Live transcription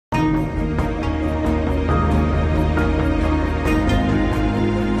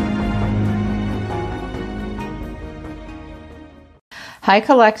Hi,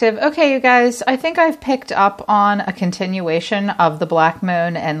 Collective. Okay, you guys, I think I've picked up on a continuation of the Black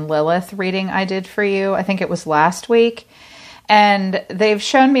Moon and Lilith reading I did for you. I think it was last week. And they've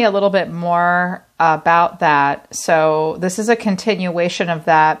shown me a little bit more about that. So this is a continuation of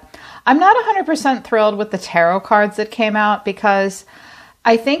that. I'm not 100% thrilled with the tarot cards that came out because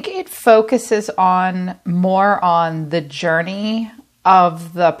I think it focuses on more on the journey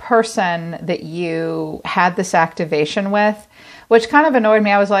of the person that you had this activation with, which kind of annoyed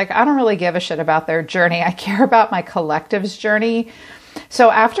me. I was like, I don't really give a shit about their journey. I care about my collective's journey. So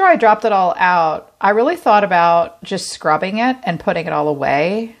after I dropped it all out, I really thought about just scrubbing it and putting it all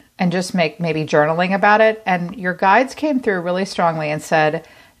away and just maybe journaling about it. And your guides came through really strongly and said,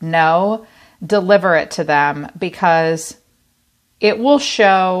 no, deliver it to them because it will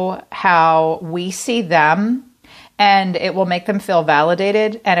show how we see them. And it will make them feel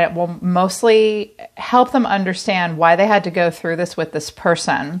validated, and it will mostly help them understand why they had to go through this with this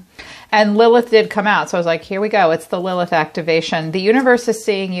person. And Lilith did come out. So I was like, here we go. It's the Lilith activation. The universe is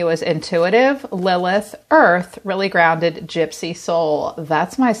seeing you as intuitive, Lilith, Earth, really grounded, gypsy soul.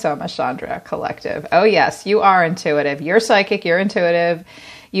 That's my Soma Chandra collective. Oh yes, you are intuitive. You're psychic. You're intuitive.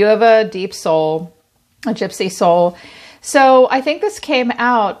 You have a deep soul, a gypsy soul. So I think this came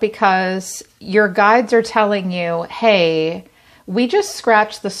out because your guides are telling you, hey, we just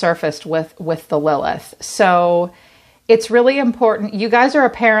scratched the surface with the Lilith. So it's really important. You guys are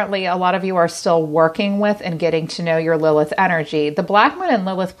apparently, a lot of you are still working with and getting to know your Lilith energy. The Black Moon and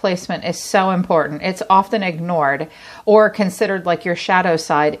Lilith placement is so important. It's often ignored or considered like your shadow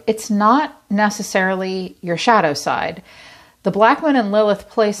side. It's not necessarily your shadow side. The Black Moon and Lilith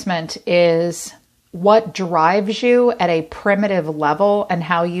placement is what drives you at a primitive level and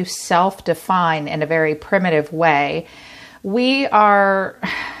how you self-define in a very primitive way.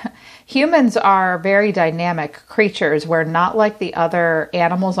 Humans are very dynamic creatures. We're not like the other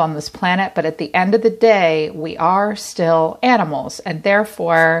animals on this planet, but at the end of the day, we are still animals. And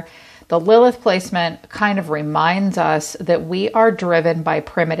therefore, the Lilith placement kind of reminds us that we are driven by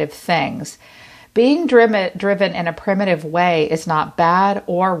primitive things. Being driven in a primitive way is not bad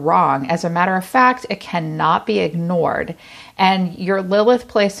or wrong. As a matter of fact, it cannot be ignored. And your Lilith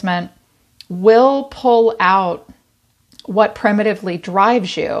placement will pull out what primitively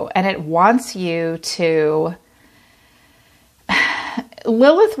drives you. And it wants you to...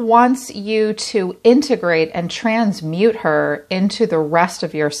 Lilith wants you to integrate and transmute her into the rest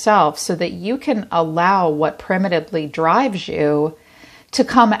of yourself so that you can allow what primitively drives you to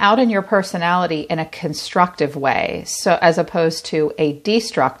come out in your personality in a constructive way, so as opposed to a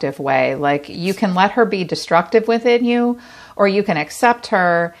destructive way. Like you can let her be destructive within you, or you can accept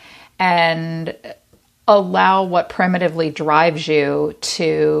her and allow what primitively drives you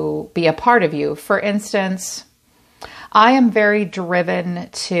to be a part of you. For instance, I am very driven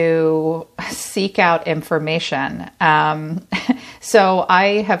to seek out information. So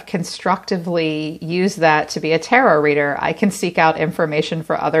I have constructively used that to be a tarot reader. I can seek out information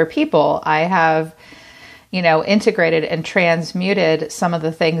for other people. I have, integrated and transmuted some of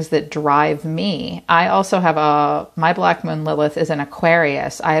the things that drive me. I also have my Black Moon Lilith is an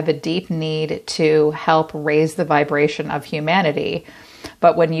Aquarius. I have a deep need to help raise the vibration of humanity.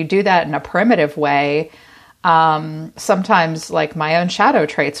 But when you do that in a primitive way, sometimes like my own shadow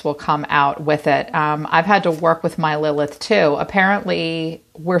traits will come out with it. I've had to work with my Lilith too. Apparently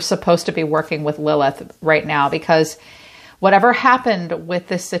we're supposed to be working with Lilith right now because whatever happened with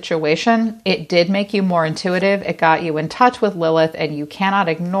this situation, it did make you more intuitive. It got you in touch with Lilith and you cannot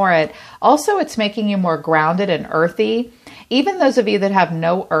ignore it. Also, it's making you more grounded and earthy. Even those of you that have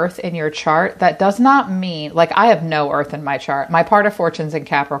no earth in your chart, that does not mean, like I have no earth in my chart. My part of fortune's in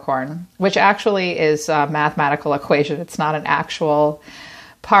Capricorn, which actually is a mathematical equation. It's not an actual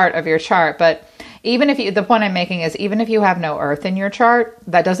part of your chart. But the point I'm making is even if you have no earth in your chart,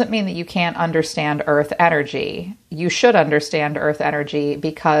 that doesn't mean that you can't understand earth energy. You should understand earth energy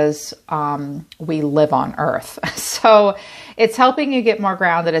because we live on earth. So it's helping you get more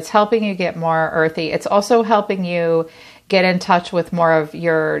grounded. It's helping you get more earthy. It's also helping you get in touch with more of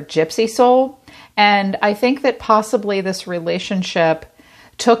your gypsy soul. And I think that possibly this relationship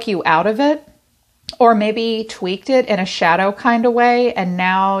took you out of it or maybe tweaked it in a shadow kind of way. And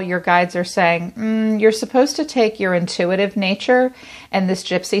now your guides are saying, you're supposed to take your intuitive nature and this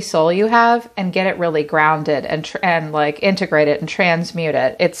gypsy soul you have and get it really grounded and like integrate it and transmute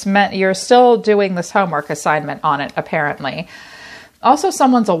it. It's meant you're still doing this homework assignment on it, apparently. Also,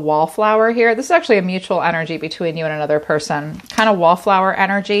 someone's a wallflower here. This is actually a mutual energy between you and another person. Kind of wallflower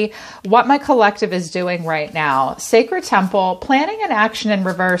energy. What my collective is doing right now. Sacred Temple, planning an action in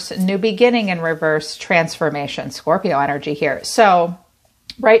reverse, new beginning in reverse, transformation. Scorpio energy here. So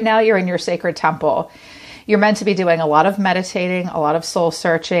Right now, you're in your sacred temple. You're meant to be doing a lot of meditating, a lot of soul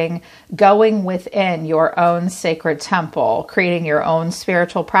searching, going within your own sacred temple, creating your own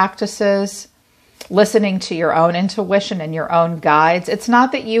spiritual practices, listening to your own intuition and your own guides. It's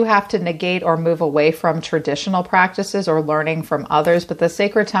not that you have to negate or move away from traditional practices or learning from others, but the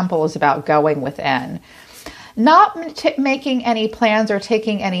sacred temple is about going within. Not making any plans or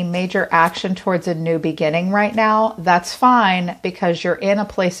taking any major action towards a new beginning right now. That's fine because you're in a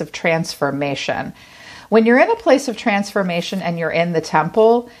place of transformation. When you're in a place of transformation and you're in the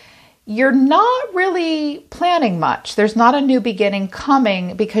temple, you're not really planning much. There's not a new beginning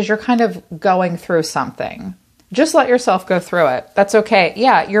coming because you're kind of going through something. Just let yourself go through it. That's okay.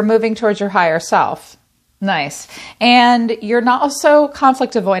 Yeah, you're moving towards your higher self. Nice. And you're not also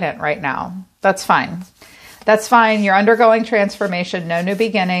conflict avoidant right now. That's fine. That's fine. You're undergoing transformation, no new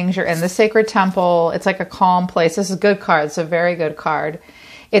beginnings. You're in the sacred temple. It's like a calm place. This is a good card. It's a very good card.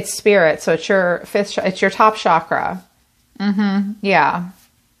 It's spirit. So it's your it's your top chakra. Yeah.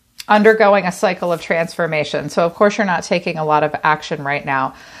 Undergoing a cycle of transformation. So of course you're not taking a lot of action right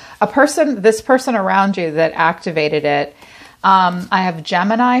now. This person around you that activated it, I have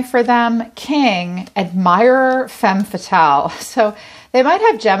Gemini for them, King, Admirer, Femme Fatale. So they might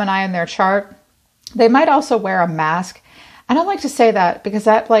have Gemini in their chart. They might also wear a mask. I don't like to say that because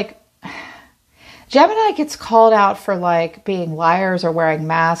that Gemini gets called out for being liars or wearing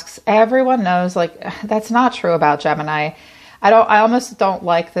masks. Everyone knows that's not true about Gemini. I almost don't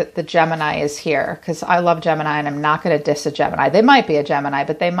like that the Gemini is here because I love Gemini and I'm not going to diss a Gemini. They might be a Gemini,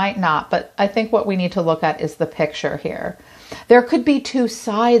 but they might not. But I think what we need to look at is the picture here. There could be two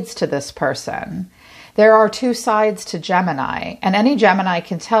sides to this person. There are two sides to Gemini, and any Gemini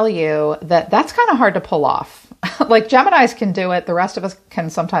can tell you that that's kind of hard to pull off. Geminis can do it. The rest of us can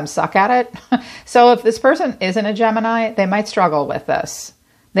sometimes suck at it. So if this person isn't a Gemini, they might struggle with this.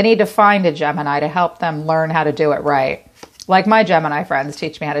 They need to find a Gemini to help them learn how to do it right. Like my Gemini friends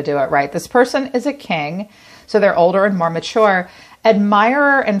teach me how to do it right. This person is a King, so they're older and more mature.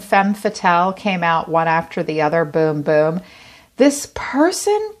 Admirer and Femme Fatale came out one after the other. Boom, boom. This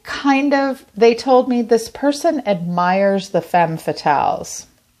person they told me this person admires the Femme Fatales.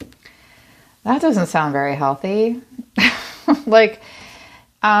 That doesn't sound very healthy. Why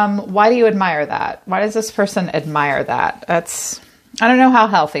do you admire that? Why does this person admire that? I don't know how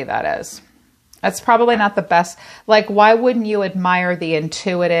healthy that is. That's probably not the best. Why wouldn't you admire the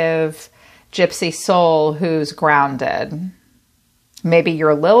intuitive gypsy soul who's grounded? Maybe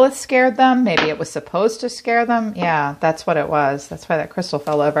your Lilith scared them. Maybe it was supposed to scare them. Yeah, that's what it was. That's why that crystal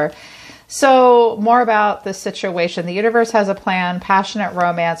fell over. So more about this situation. The universe has a plan, passionate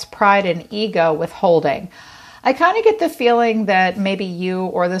romance, pride and ego, withholding. I kind of get the feeling that maybe you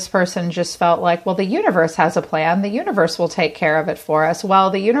or this person just felt well, the universe has a plan. The universe will take care of it for us. Well,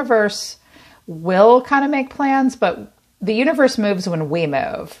 the universe will kind of make plans, but the universe moves when we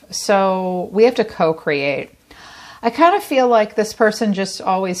move. So we have to co-create. I kind of feel like this person just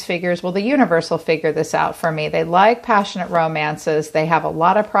always figures, well, the universe will figure this out for me. They like passionate romances. They have a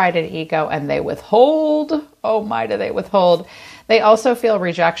lot of pride and ego, and they withhold. Oh my, do they withhold. They also feel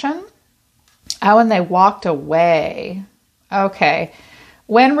rejection. Oh, and they walked away. Okay.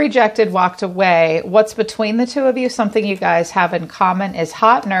 When rejected, walked away. What's between the two of you? Something you guys have in common is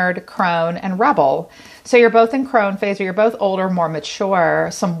hot nerd, crone, and rebel. So you're both in crone phase, or you're both older, more mature.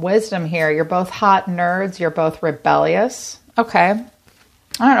 Some wisdom here. You're both hot nerds. You're both rebellious. Okay. I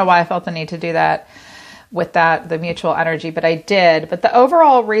don't know why I felt the need to do that with the mutual energy, but I did. But the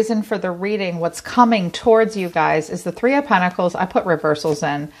overall reason for the reading, what's coming towards you guys, is the Three of Pentacles. I put reversals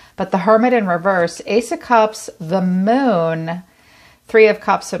in, but the Hermit in reverse, Ace of Cups, the Moon, Three of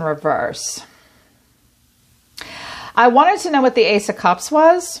Cups in reverse. I wanted to know what the Ace of Cups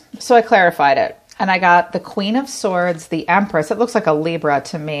was, so I clarified it. And I got the Queen of Swords, the Empress. It looks like a Libra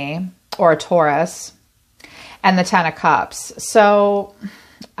to me, or a Taurus, and the Ten of Cups. So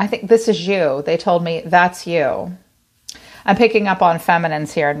I think this is you. They told me that's you. I'm picking up on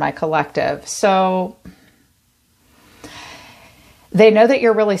feminines here in my collective. So they know that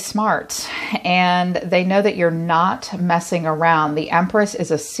you're really smart, and they know that you're not messing around. The Empress is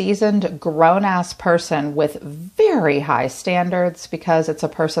a seasoned, grown-ass person with very high standards because it's a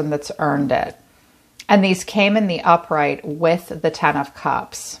person that's earned it. And these came in the upright with the Ten of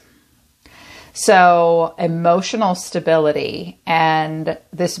Cups. So emotional stability and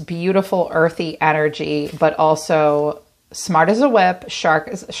this beautiful earthy energy, but also smart as a whip, sharp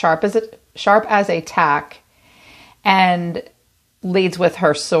as a tack, and leads with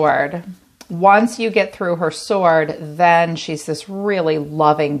her sword. Once you get through her sword, then she's this really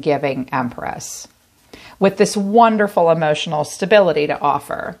loving, giving Empress. with this wonderful emotional stability to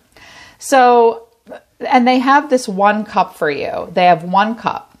offer. So, and they have this one cup for you. They have one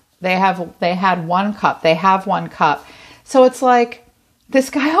cup. They had one cup. They have one cup. So it's like,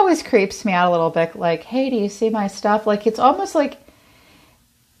 this guy always creeps me out a little bit. Like, hey, do you see my stuff? Like, it's almost like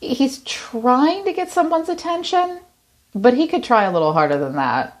he's trying to get someone's attention, but he could try a little harder than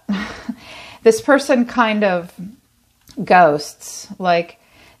that. This person kind of ghosts. Like,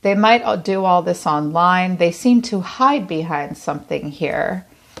 they might do all this online. They seem to hide behind something here.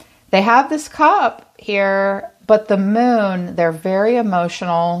 They have this cup here, but the moon, they're very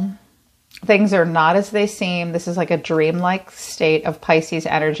emotional. Things are not as they seem. This is like a dreamlike state of Pisces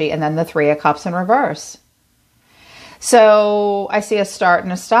energy. And then the Three of Cups in reverse. So I see a start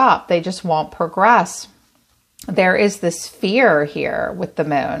and a stop. They just won't progress. There is this fear here with the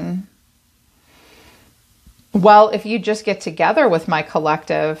moon. Well, if you just get together with my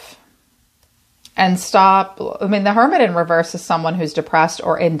collective and stop, I mean, the Hermit in reverse is someone who's depressed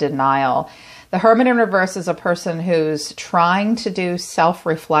or in denial. The Hermit in reverse is a person who's trying to do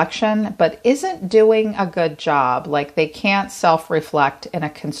self-reflection, but isn't doing a good job. Like, they can't self-reflect in a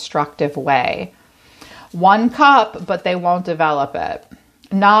constructive way. One cup, but they won't develop it.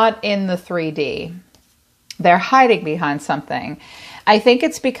 Not in the 3D. They're hiding behind something. I think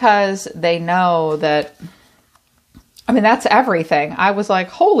it's because they know that, I mean, that's everything. I was like,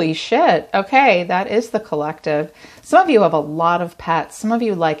 holy shit. Okay, that is the collective. Some of you have a lot of pets. Some of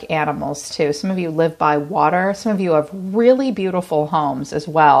you like animals too. Some of you live by water. Some of you have really beautiful homes as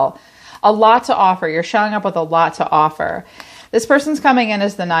well. A lot to offer. You're showing up with a lot to offer. This person's coming in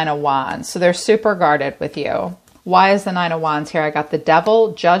as the Nine of Wands. So they're super guarded with you. Why is the Nine of Wands here? I got the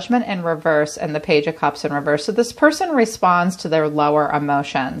Devil, Judgment in reverse, and the Page of Cups in reverse. So this person responds to their lower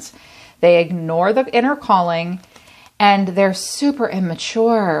emotions. They ignore the inner calling, and they're super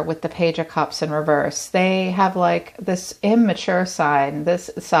immature with the Page of Cups in reverse. They have like this immature side. This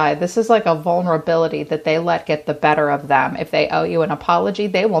is like a vulnerability that they let get the better of them. If they owe you an apology,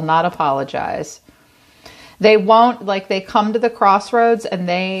 they will not apologize. They won't, like, they come to the crossroads and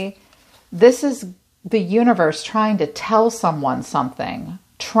this is the universe trying to tell someone something,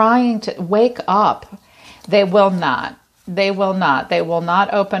 trying to wake up. They will not. They will not. They will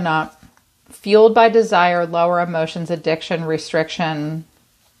not open up. Fueled by desire, lower emotions, addiction, restriction,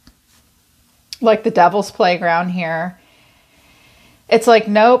 like the Devil's Playground here. It's like,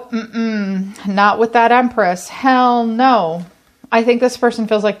 nope, not with that Empress. Hell no. I think this person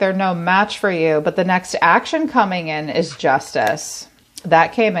feels like they're no match for you, but the next action coming in is justice.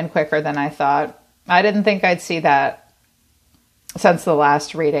 That came in quicker than I thought. I didn't think I'd see that since the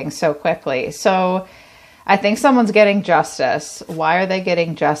last reading so quickly. So I think someone's getting justice. Why are they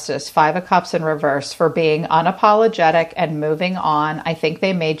getting justice? Five of Cups in reverse for being unapologetic and moving on. I think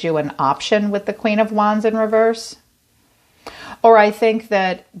they made you an option with the Queen of Wands in reverse. Or I think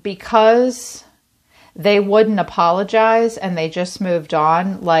that because they wouldn't apologize and they just moved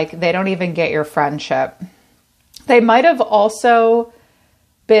on, like they don't even get your friendship. They might have also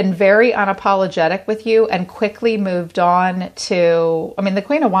been very unapologetic with you and quickly moved on to, I mean, the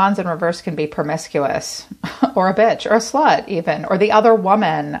Queen of Wands in reverse can be promiscuous or a bitch or a slut even, or the other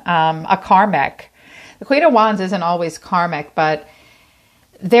woman, a karmic. The Queen of Wands isn't always karmic, but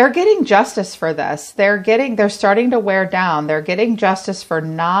they're getting justice for this. They're starting to wear down. They're getting justice for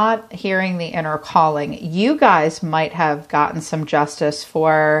not hearing the inner calling. You guys might have gotten some justice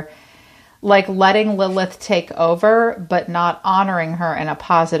for like letting Lilith take over, but not honoring her in a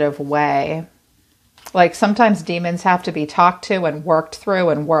positive way. Like sometimes demons have to be talked to and worked through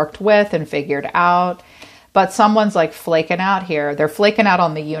and worked with and figured out. But someone's like flaking out here. They're flaking out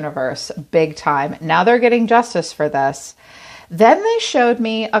on the universe big time. Now they're getting justice for this. Then they showed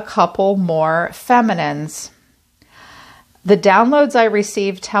me a couple more feminines. The downloads I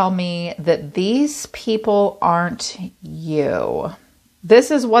received tell me that these people aren't you.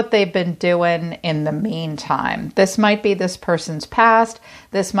 This is what they've been doing in the meantime. This might be this person's past.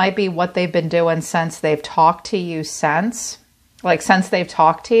 This might be what they've been doing since they've talked to you since they've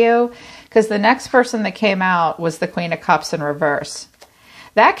talked to you. Because the next person that came out was the Queen of Cups in reverse.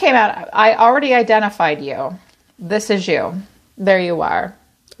 That came out, I already identified you. This is you. There you are.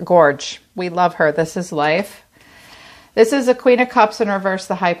 Gorge. We love her. This is life. This is a Queen of Cups in reverse,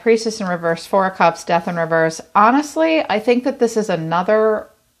 the High Priestess in reverse, Four of Cups, Death in reverse. Honestly, I think that this is another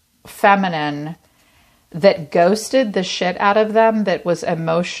feminine that ghosted the shit out of them, that was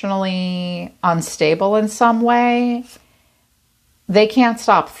emotionally unstable in some way. They can't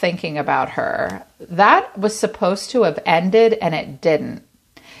stop thinking about her. That was supposed to have ended and it didn't.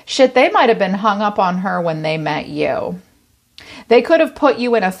 Shit, they might have been hung up on her when they met you. They could have put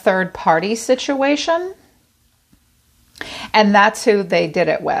you in a third party situation. And that's who they did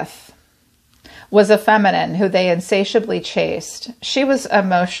it with, was a feminine who they insatiably chased. She was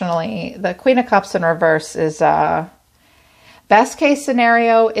emotionally, the Queen of Cups in reverse is best case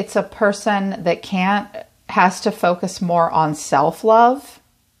scenario. It's a person that has to focus more on self-love.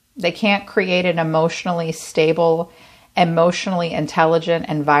 They can't create an emotionally stable, emotionally intelligent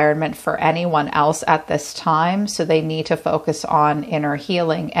environment for anyone else at this time. So they need to focus on inner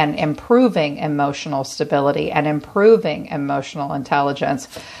healing and improving emotional stability and improving emotional intelligence.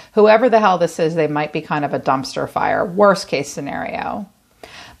 Whoever the hell this is, they might be kind of a dumpster fire, worst case scenario.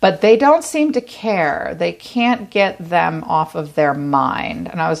 But they don't seem to care. They can't get them off of their mind.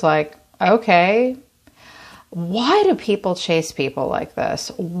 And I was like, okay, why do people chase people like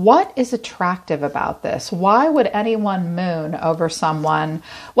this? What is attractive about this? Why would anyone moon over someone?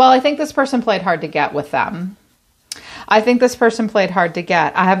 Well, I think this person played hard to get with them. I think this person played hard to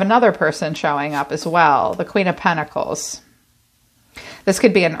get. I have another person showing up as well, the Queen of Pentacles. This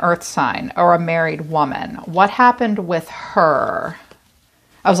could be an earth sign or a married woman. What happened with her?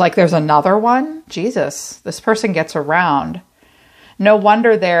 I was like, there's another one? Jesus, this person gets around. No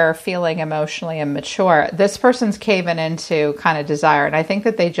wonder they're feeling emotionally immature. This person's caving into kind of desire. And I think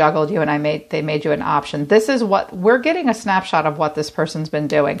that they juggled you and they made you an option. This is what we're getting a snapshot of what this person's been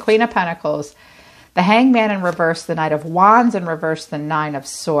doing. Queen of Pentacles, the Hangman in reverse, the Knight of Wands in reverse, the Nine of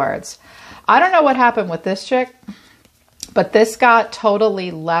Swords. I don't know what happened with this chick, but this got totally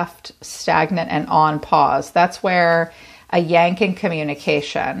left stagnant and on pause. That's where a yank in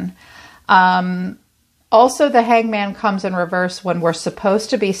communication. Also, the Hangman comes in reverse when we're supposed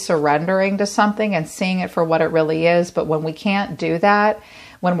to be surrendering to something and seeing it for what it really is. But when we can't do that,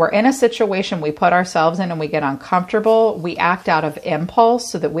 when we're in a situation we put ourselves in and we get uncomfortable, we act out of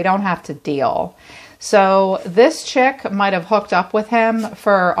impulse so that we don't have to deal. So this chick might have hooked up with him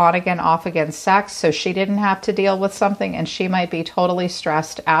for on again, off again sex, so she didn't have to deal with something, and she might be totally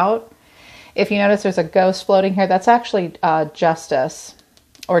stressed out. If you notice there's a ghost floating here, that's actually justice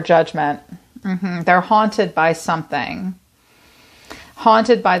or judgment. They're haunted by something.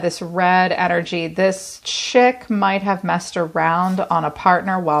 Haunted by this red energy. This chick might have messed around on a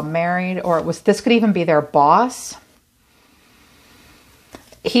partner while married, or this could even be their boss.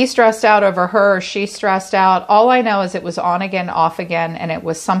 He stressed out over her, she stressed out. All I know is it was on again, off again, and it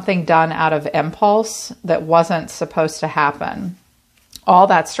was something done out of impulse that wasn't supposed to happen. All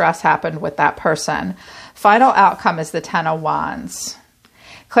that stress happened with that person. Final outcome is the Ten of Wands.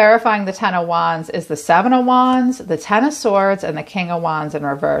 Clarifying the Ten of Wands is the Seven of Wands, the Ten of Swords, and the King of Wands in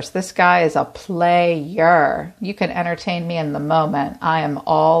reverse. This guy is a player. You can entertain me in the moment. I am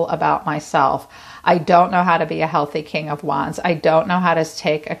all about myself. I don't know how to be a healthy King of Wands. I don't know how to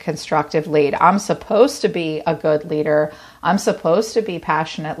take a constructive lead. I'm supposed to be a good leader. I'm supposed to be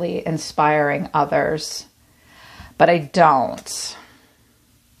passionately inspiring others, but I don't.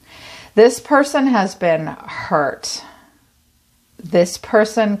 This person has been hurt. This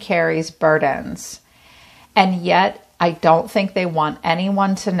person carries burdens, and yet I don't think they want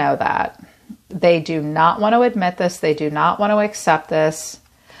anyone to know that. They do not want to admit this. They do not want to accept this.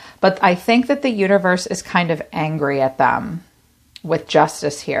 But I think that the universe is kind of angry at them with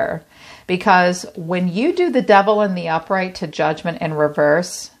justice here, because when you do the devil in the upright to judgment in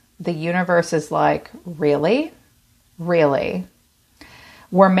reverse, the universe is like, really? Really?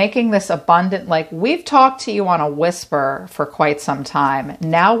 We're making this abundant, like we've talked to you on a whisper for quite some time.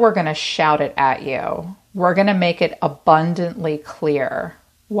 Now we're going to shout it at you. We're going to make it abundantly clear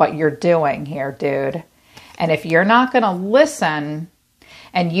what you're doing here, dude. And if you're not going to listen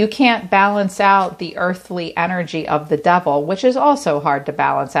and you can't balance out the earthly energy of the devil, which is also hard to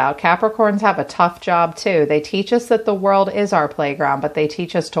balance out. Capricorns have a tough job too. They teach us that the world is our playground, but they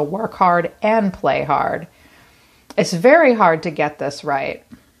teach us to work hard and play hard. It's very hard to get this right.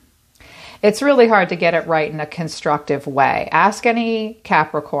 It's really hard to get it right in a constructive way. Ask any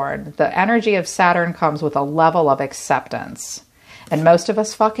Capricorn. The energy of Saturn comes with a level of acceptance. And most of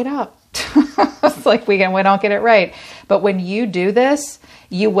us fuck it up. It's like we don't get it right. But when you do this,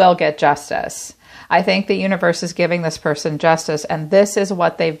 you will get justice. I think the universe is giving this person justice, and this is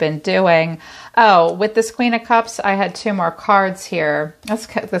what they've been doing. Oh, with this Queen of Cups, I had two more cards here.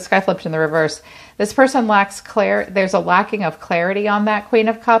 This guy flipped in the reverse. This person lacks clarity. There's a lacking of clarity on that Queen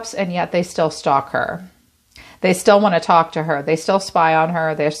of Cups, and yet they still stalk her. They still want to talk to her. They still spy on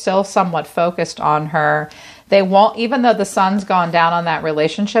her. They're still somewhat focused on her. They won't, even though the sun's gone down on that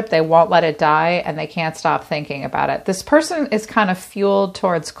relationship, they won't let it die, and they can't stop thinking about it. This person is kind of fueled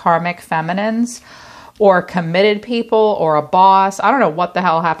towards karmic feminines, or committed people or a boss. I don't know what the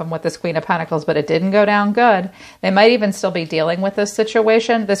hell happened with this Queen of Pentacles, but it didn't go down good. They might even still be dealing with this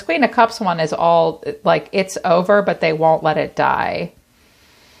situation. This Queen of Cups one is all like it's over, but they won't let it die.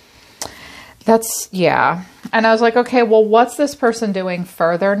 That's, yeah. And I was like, okay, well, what's this person doing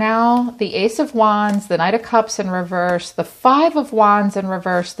further now? The Ace of Wands, the Knight of Cups in reverse, the Five of Wands in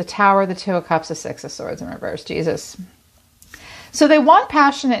reverse, the Tower, the Two of Cups, the Six of Swords in reverse. Jesus. So they want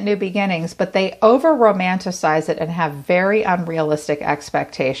passionate new beginnings, but they over-romanticize it and have very unrealistic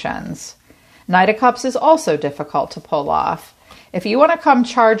expectations. Knight of Cups is also difficult to pull off. If you want to come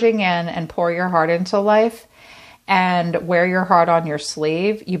charging in and pour your heart into life and wear your heart on your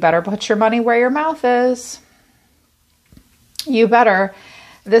sleeve, you better put your money where your mouth is. You better.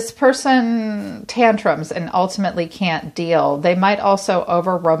 This person tantrums and ultimately can't deal. They might also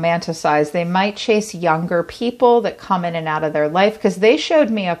over-romanticize. They might chase younger people that come in and out of their life because they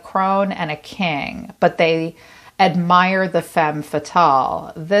showed me a crone and a king, but they admire the femme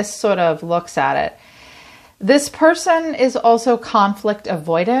fatale. This sort of looks at it. This person is also conflict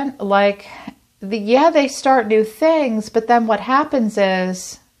avoidant. Like, they start new things, but then what happens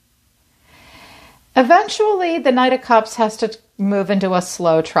is eventually the Knight of Cups has to move into a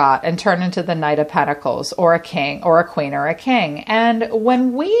slow trot and turn into the Knight of Pentacles or a king or a queen or a king. And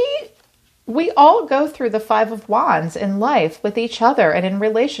when we all go through the Five of Wands in life with each other and in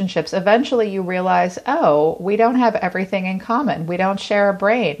relationships, eventually you realize, oh, we don't have everything in common. We don't share a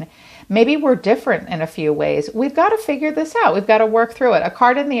brain. Maybe we're different in a few ways. We've got to figure this out. We've got to work through it. A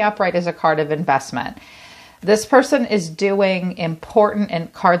card in the upright is a card of investment. This person is doing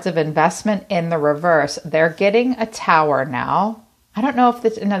important cards of investment in the reverse. They're getting a tower now. I don't know if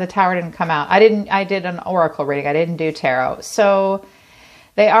the tower didn't come out. I did an oracle reading. I didn't do tarot. So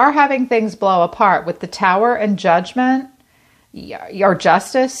they are having things blow apart with the tower and judgment or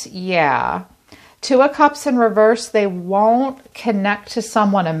justice. Yeah. Two of Cups in reverse. They won't connect to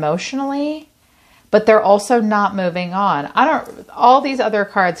someone emotionally, but they're also not moving on. All these other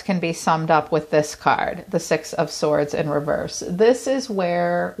cards can be summed up with this card, the Six of Swords in reverse. This is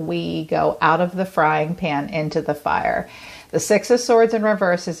where we go out of the frying pan into the fire. The Six of Swords in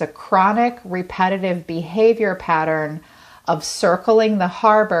reverse is a chronic, repetitive behavior pattern of circling the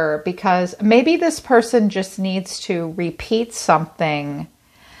harbor because maybe this person just needs to repeat something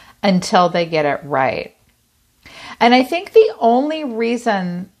until they get it right. And I think the only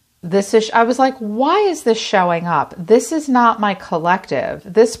reason I was like, why is this showing up? This is not my collective.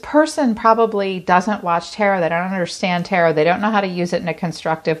 This person probably doesn't watch tarot. They don't understand tarot. They don't know how to use it in a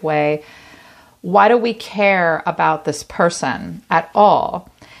constructive way. Why do we care about this person at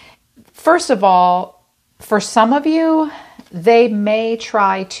all? First of all, for some of you, they may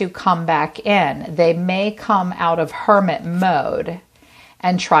try to come back in. They may come out of hermit mode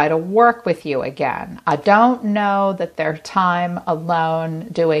and try to work with you again. I don't know that their time alone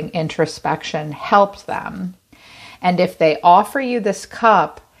doing introspection helped them. And if they offer you this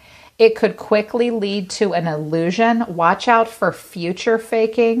cup, it could quickly lead to an illusion. Watch out for future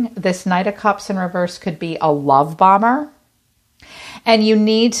faking. This Knight of Cups in reverse could be a love bomber. And you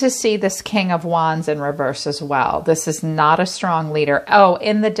need to see this King of Wands in reverse as well. This is not a strong leader. Oh,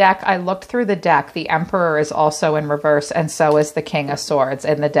 in the deck, I looked through the deck. The Emperor is also in reverse, and so is the King of Swords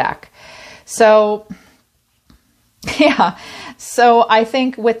in the deck. So, yeah. So I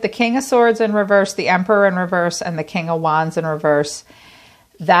think with the King of Swords in reverse, the Emperor in reverse, and the King of Wands in reverse,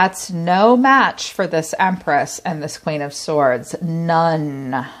 that's no match for this Empress and this Queen of Swords.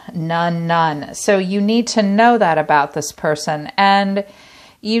 None, none, none. So you need to know that about this person. And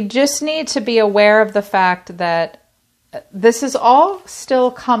you just need to be aware of the fact that this is all still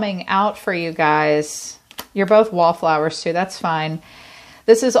coming out for you guys. You're both wallflowers too. That's fine.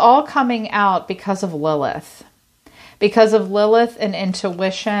 This is all coming out because of Lilith. Because of Lilith and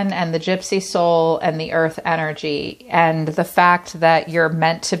intuition and the gypsy soul and the earth energy and the fact that you're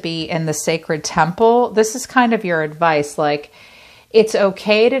meant to be in the sacred temple. This is kind of your advice. Like, it's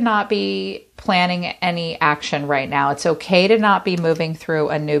okay to not be planning any action right now. It's okay to not be moving through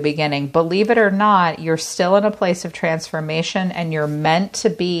a new beginning. Believe it or not, you're still in a place of transformation and you're meant to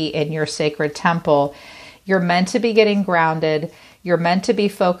be in your sacred temple. You're meant to be getting grounded. You're meant to be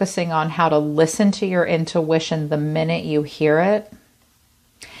focusing on how to listen to your intuition the minute you hear it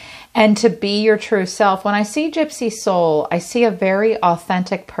and to be your true self. When I see Gypsy Soul, I see a very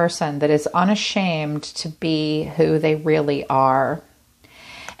authentic person that is unashamed to be who they really are.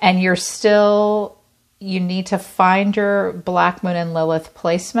 And you need to find your Black Moon and Lilith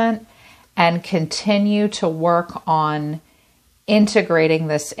placement and continue to work on integrating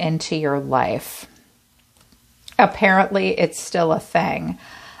this into your life. Apparently, it's still a thing.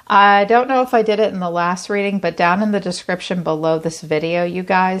 I don't know if I did it in the last reading, but down in the description below this video, you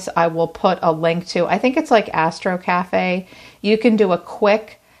guys, I will put a link to, I think it's like Astro Cafe. You can do a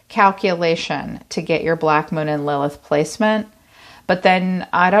quick calculation to get your Black Moon and Lilith placement. But then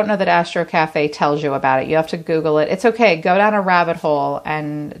I don't know that Astro Cafe tells you about it. You have to Google it. It's okay. Go down a rabbit hole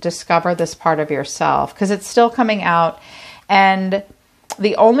and discover this part of yourself because it's still coming out. And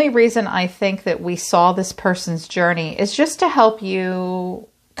the only reason I think that we saw this person's journey is just to help you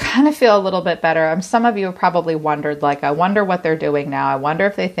kind of feel a little bit better. Some of you have probably wondered, like, I wonder what they're doing now. I wonder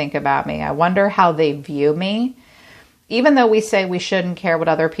if they think about me. I wonder how they view me. Even though we say we shouldn't care what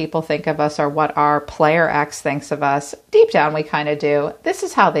other people think of us or what our player X thinks of us, deep down we kind of do. This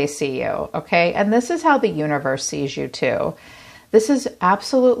is how they see you, okay? And this is how the universe sees you too. This is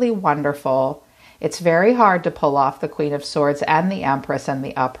absolutely wonderful. It's very hard to pull off the Queen of Swords and the Empress and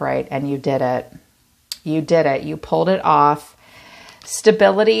the Upright, and you did it. You did it. You pulled it off.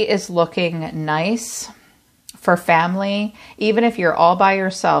 Stability is looking nice. For family, even if you're all by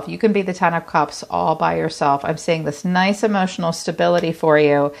yourself, you can be the 10 of Cups all by yourself. I'm seeing this nice emotional stability for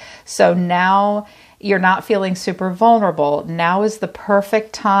you. So now you're not feeling super vulnerable. Now is the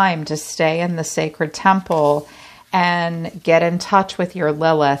perfect time to stay in the sacred temple and get in touch with your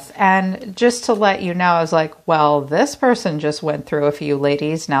Lilith. And just to let you know, I was like, well, this person just went through a few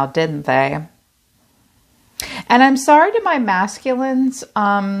ladies now, didn't they? And I'm sorry to my masculines,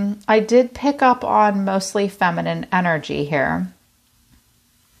 I did pick up on mostly feminine energy here.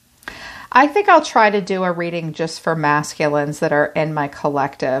 I think I'll try to do a reading just for masculines that are in my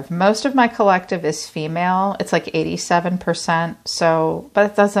collective. Most of my collective is female. It's like 87%, so,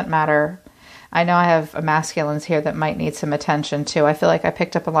 but it doesn't matter. I know I have masculines here that might need some attention too. I feel like I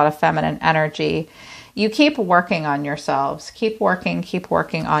picked up a lot of feminine energy. You keep working on yourselves. Keep working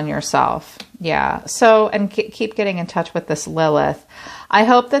on yourself. Yeah. So, and keep getting in touch with this Lilith. I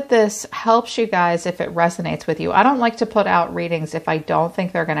hope that this helps you guys if it resonates with you. I don't like to put out readings if I don't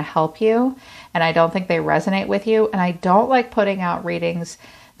think they're going to help you and I don't think they resonate with you. And I don't like putting out readings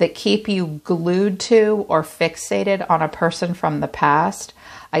that keep you glued to or fixated on a person from the past.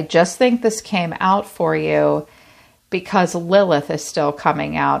 I just think this came out for you because Lilith is still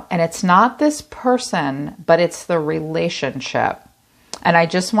coming out. And it's not this person, but it's the relationship. And I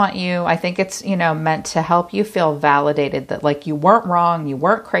just want you, I think it's, you know, meant to help you feel validated that like you weren't wrong, you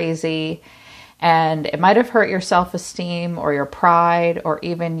weren't crazy. And it might have hurt your self-esteem or your pride or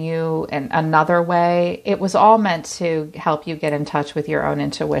even you in another way. It was all meant to help you get in touch with your own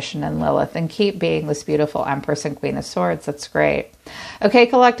intuition and Lilith and keep being this beautiful Empress and Queen of Swords. That's great. Okay,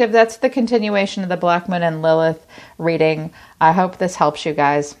 collective, that's the continuation of the Black Moon and Lilith reading. I hope this helps you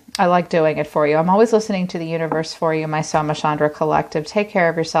guys. I like doing it for you. I'm always listening to the universe for you, my Soma Chandra collective. Take care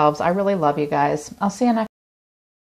of yourselves. I really love you guys. I'll see you next